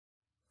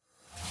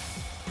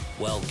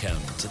Welcome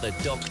to the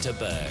Dr.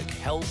 Berg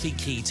Healthy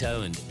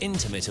Keto and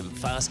Intermittent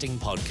Fasting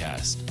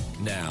Podcast.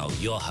 Now,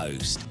 your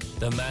host,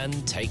 the man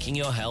taking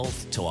your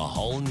health to a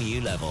whole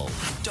new level,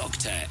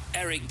 Dr.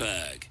 Eric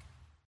Berg.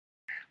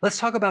 Let's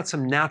talk about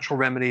some natural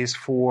remedies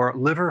for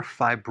liver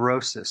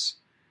fibrosis.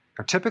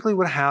 Now, typically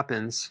what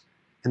happens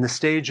in the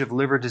stage of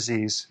liver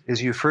disease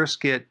is you first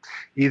get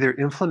either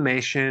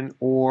inflammation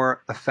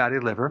or a fatty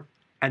liver,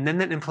 and then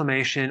that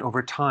inflammation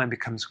over time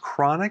becomes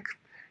chronic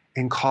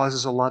and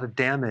causes a lot of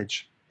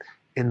damage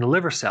in the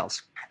liver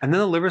cells. And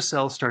then the liver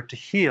cells start to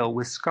heal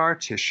with scar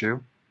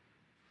tissue.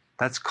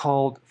 That's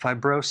called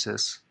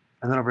fibrosis.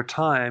 And then over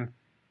time,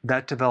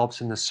 that develops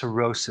into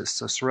cirrhosis.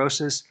 So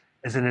cirrhosis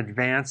is an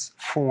advanced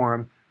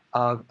form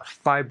of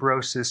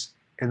fibrosis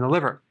in the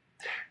liver.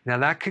 Now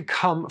that could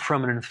come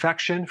from an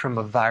infection from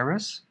a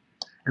virus.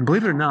 And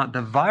believe it or not,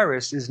 the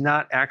virus is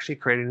not actually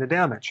creating the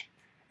damage.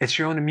 It's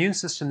your own immune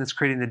system that's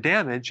creating the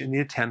damage in the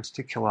attempts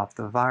to kill off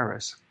the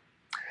virus.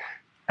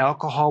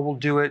 Alcohol will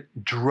do it,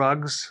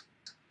 drugs,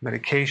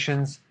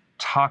 medications,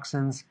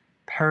 toxins,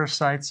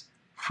 parasites,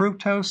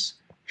 fructose,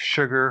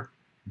 sugar,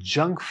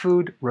 junk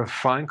food,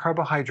 refined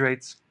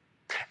carbohydrates,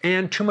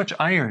 and too much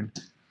iron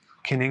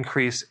can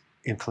increase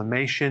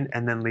inflammation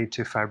and then lead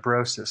to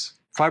fibrosis.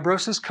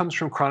 Fibrosis comes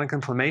from chronic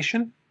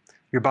inflammation.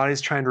 Your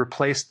body's trying to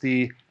replace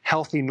the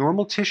healthy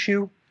normal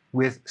tissue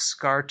with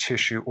scar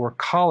tissue or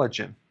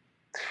collagen.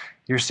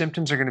 Your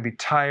symptoms are going to be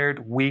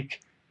tired,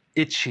 weak,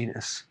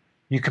 itchiness.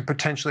 You could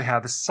potentially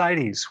have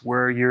ascites,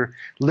 where your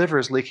liver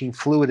is leaking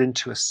fluid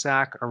into a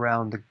sac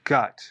around the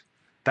gut.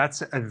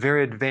 That's a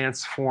very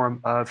advanced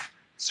form of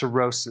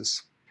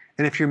cirrhosis.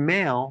 And if you're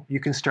male, you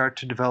can start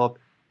to develop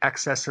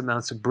excess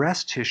amounts of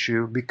breast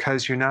tissue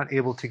because you're not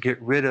able to get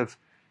rid of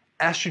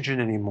estrogen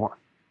anymore.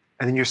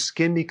 And then your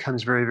skin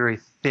becomes very, very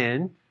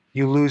thin.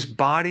 You lose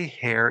body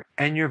hair,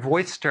 and your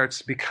voice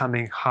starts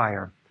becoming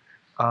higher.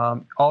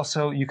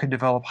 Also, you could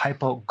develop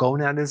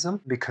hypogonadism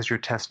because your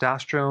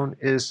testosterone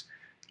is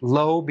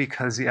low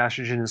because the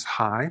estrogen is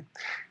high,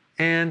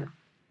 and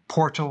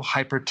portal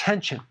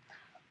hypertension.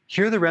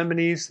 Here are the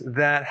remedies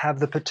that have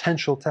the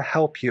potential to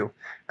help you.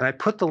 And I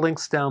put the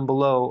links down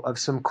below of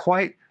some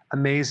quite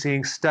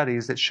amazing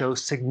studies that show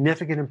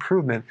significant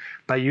improvement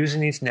by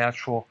using these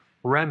natural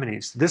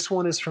remedies. This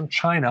one is from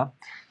China.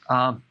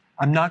 I'm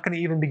not going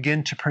to even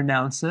begin to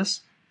pronounce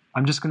this.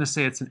 I'm just going to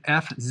say it's an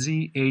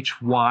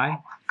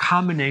FZHY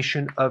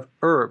combination of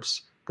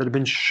herbs that have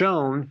been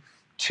shown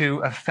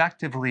to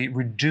effectively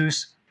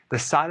reduce the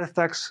side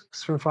effects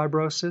from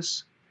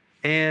fibrosis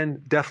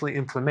and definitely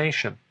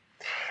inflammation.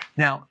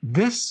 Now,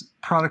 this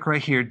product right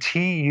here,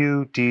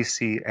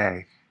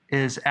 TUDCA,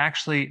 is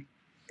actually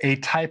a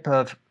type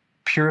of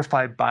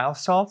purified bile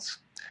salts,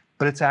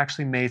 but it's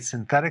actually made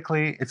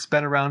synthetically. It's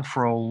been around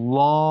for a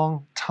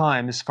long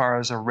time as far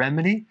as a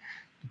remedy,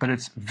 but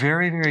it's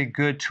very, very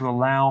good to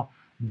allow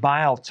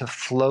bile to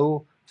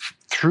flow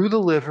through the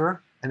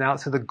liver and out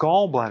to the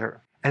gallbladder.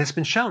 And it's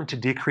been shown to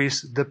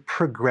decrease the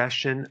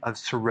progression of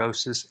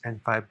cirrhosis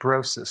and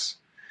fibrosis.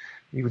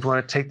 You would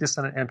want to take this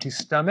on an empty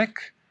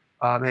stomach,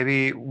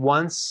 maybe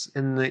once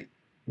in the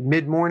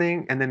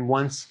mid-morning and then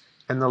once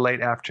in the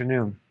late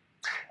afternoon.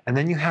 And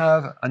then you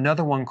have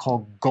another one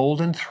called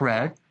Golden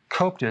Thread,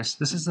 Coptis.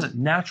 This is a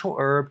natural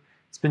herb.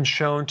 It's been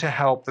shown to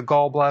help the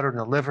gallbladder and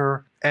the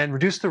liver and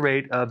reduce the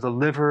rate of the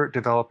liver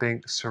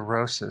developing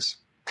cirrhosis.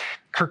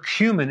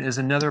 Curcumin is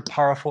another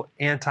powerful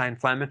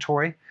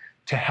anti-inflammatory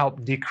to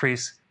help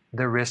decrease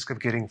the risk of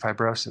getting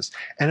fibrosis.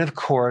 And of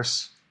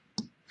course,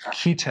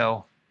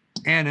 keto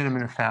and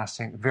intermittent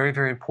fasting, very,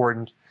 very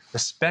important,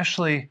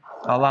 especially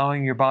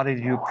allowing your body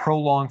to do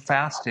prolonged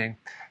fasting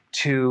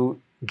to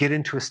get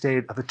into a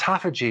state of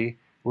autophagy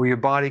where your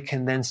body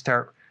can then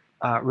start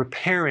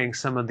repairing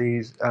some of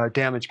these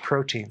damaged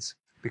proteins,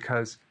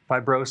 because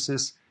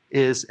fibrosis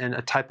is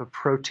a type of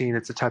protein,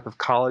 it's a type of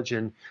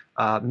collagen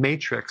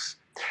matrix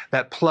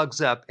that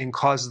plugs up and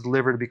causes the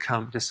liver to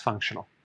become dysfunctional.